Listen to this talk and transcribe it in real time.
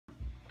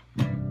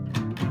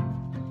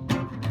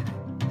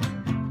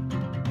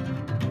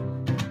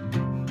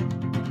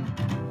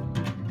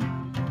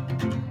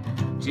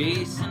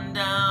chasing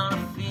down a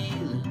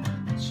feeling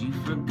that you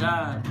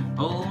forgot,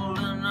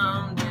 holding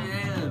on to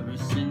every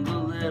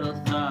single little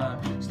thought,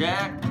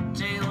 stacked the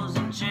tables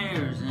and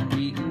chairs and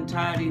eating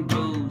tidy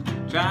rows,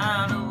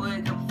 trying to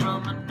wake up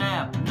from a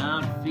nap,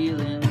 not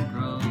feeling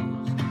gross.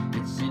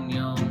 It's in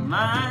your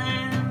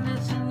mind,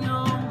 it's in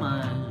your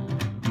mind.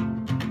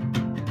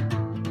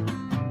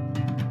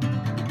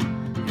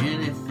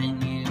 Anything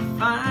you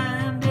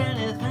find,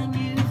 anything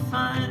you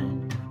find.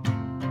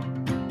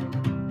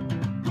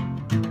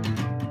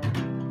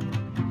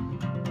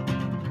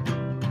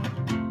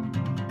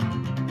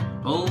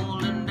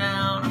 Holding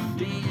down a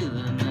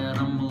feeling that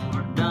I'm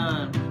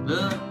overdone.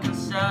 Look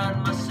inside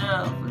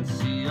myself and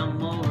see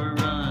I'm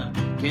overrun.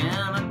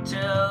 Can I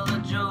tell a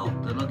joke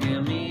that'll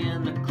get me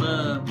in the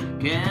club?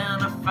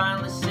 Can I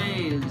finally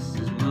say this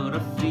is what I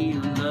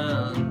feel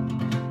love?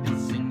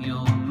 It's in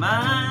your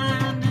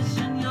mind, it's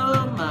in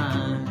your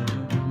mind.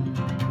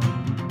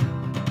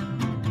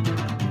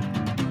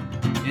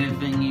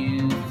 Anything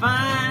you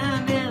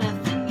find,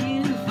 anything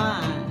you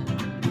find.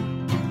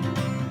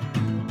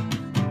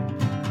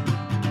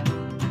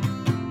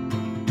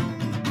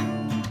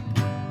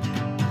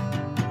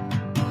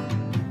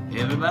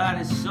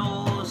 Everybody's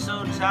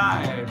so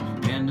tired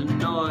and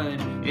annoyed.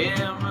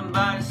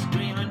 Everybody's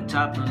screaming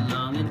top of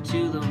lung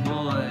into the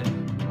void.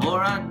 The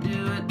more I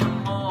do it, the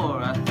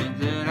more I think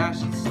that I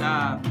should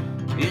stop.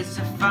 It's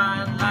a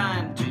fine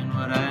line between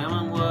what I am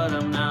and what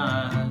I'm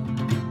not.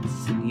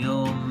 It's in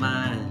your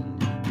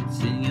mind,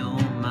 it's in your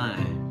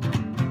mind.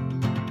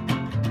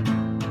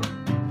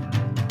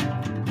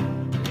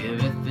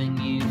 Everything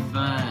you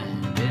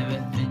find,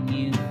 everything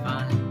you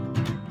find.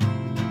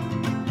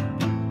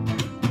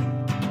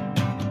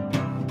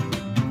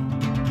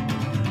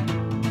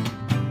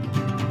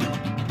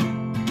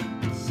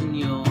 It's in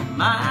your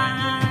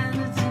mind,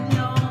 it's in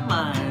your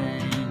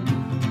mind.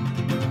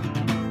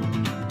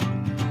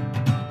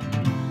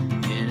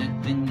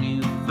 Anything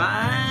you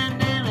find.